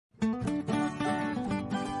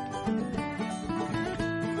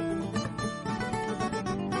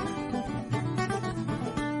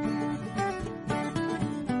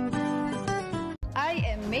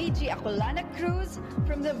Acolana Cruz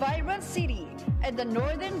from the vibrant city and the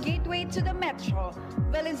northern gateway to the metro,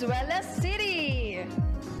 Valenzuela City.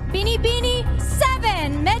 Binibining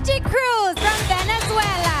 7, Meiji Cruz from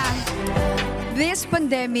Venezuela. This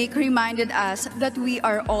pandemic reminded us that we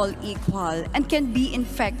are all equal and can be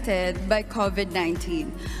infected by COVID-19,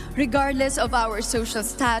 regardless of our social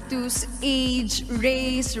status, age,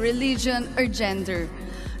 race, religion, or gender.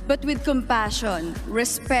 But with compassion,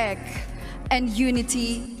 respect, and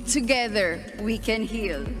unity, together we can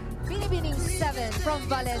heal. Binibining 7 from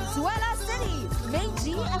Valenzuela City,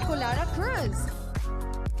 Meiji Cruz.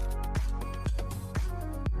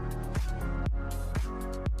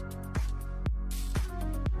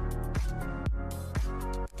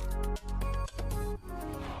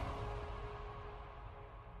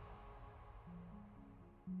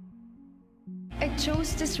 I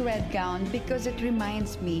chose this red gown because it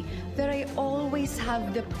reminds me that I always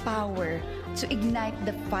have the power to ignite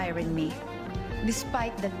the fire in me,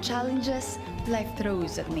 despite the challenges life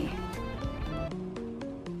throws at me.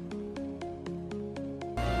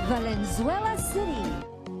 Valenzuela City.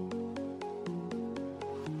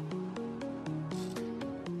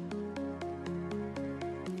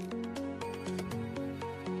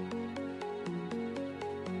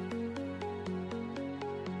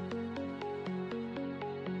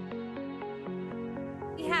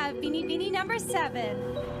 We have Binibining number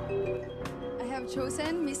 7. I have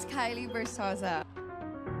chosen Miss Kylie Versosa.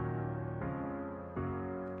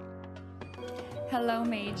 Hello,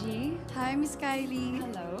 Meiji. Hi, Miss Kylie.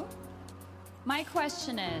 Hello. My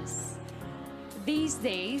question is, these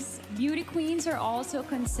days, beauty queens are also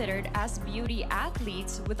considered as beauty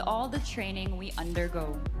athletes with all the training we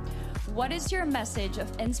undergo. What is your message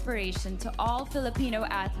of inspiration to all Filipino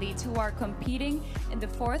athletes who are competing in the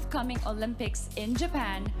forthcoming Olympics in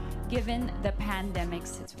Japan, given the pandemic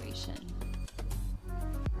situation?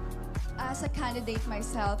 As a candidate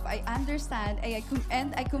myself, I understand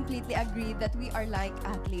and I completely agree that we are like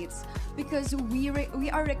athletes because we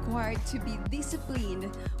are required to be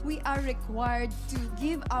disciplined. We are required to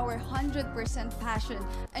give our 100% passion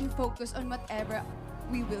and focus on whatever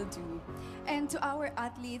we will do. And to our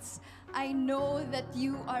athletes, I know that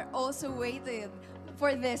you are also waiting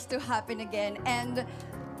for this to happen again. And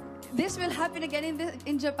this will happen again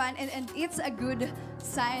in Japan, and it's a good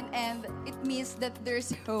sign, and it means that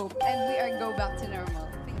there's hope, and we are go back to normal.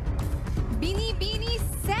 Binibining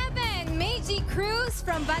 7, Meiji Cruz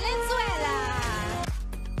from Valenzuela.